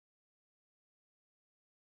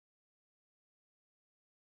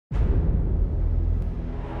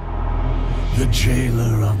the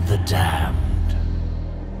jailer of the damned.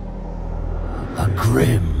 A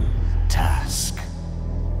grim task,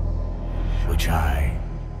 which I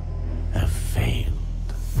have failed.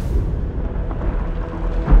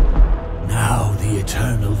 Now the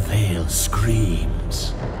eternal veil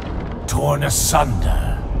screams, torn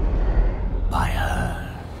asunder by her.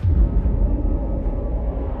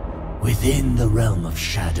 Within the realm of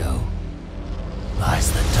shadow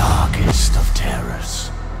lies the darkest of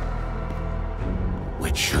terrors,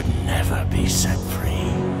 which should never be set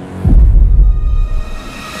free.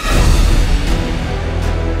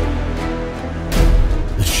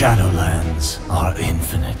 The Shadowlands are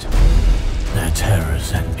infinite. Their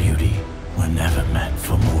terrors and beauty were never meant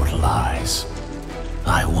for mortal eyes.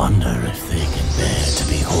 I wonder if they can bear to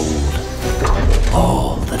behold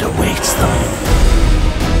all that awaits them.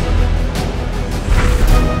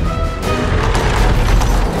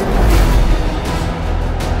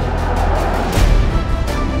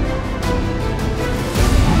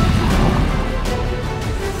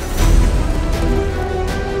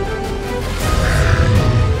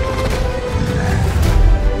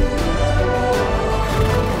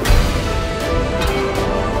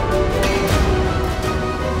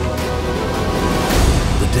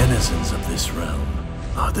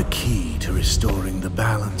 The key to restoring the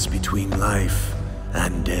balance between life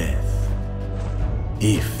and death,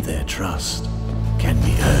 if their trust can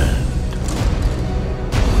be earned.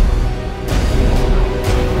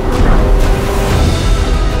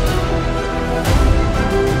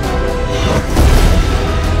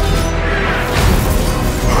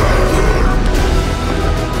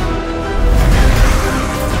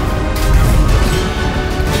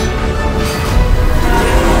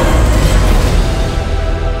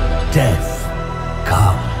 Death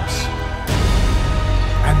comes,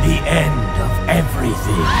 and the end of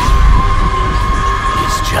everything.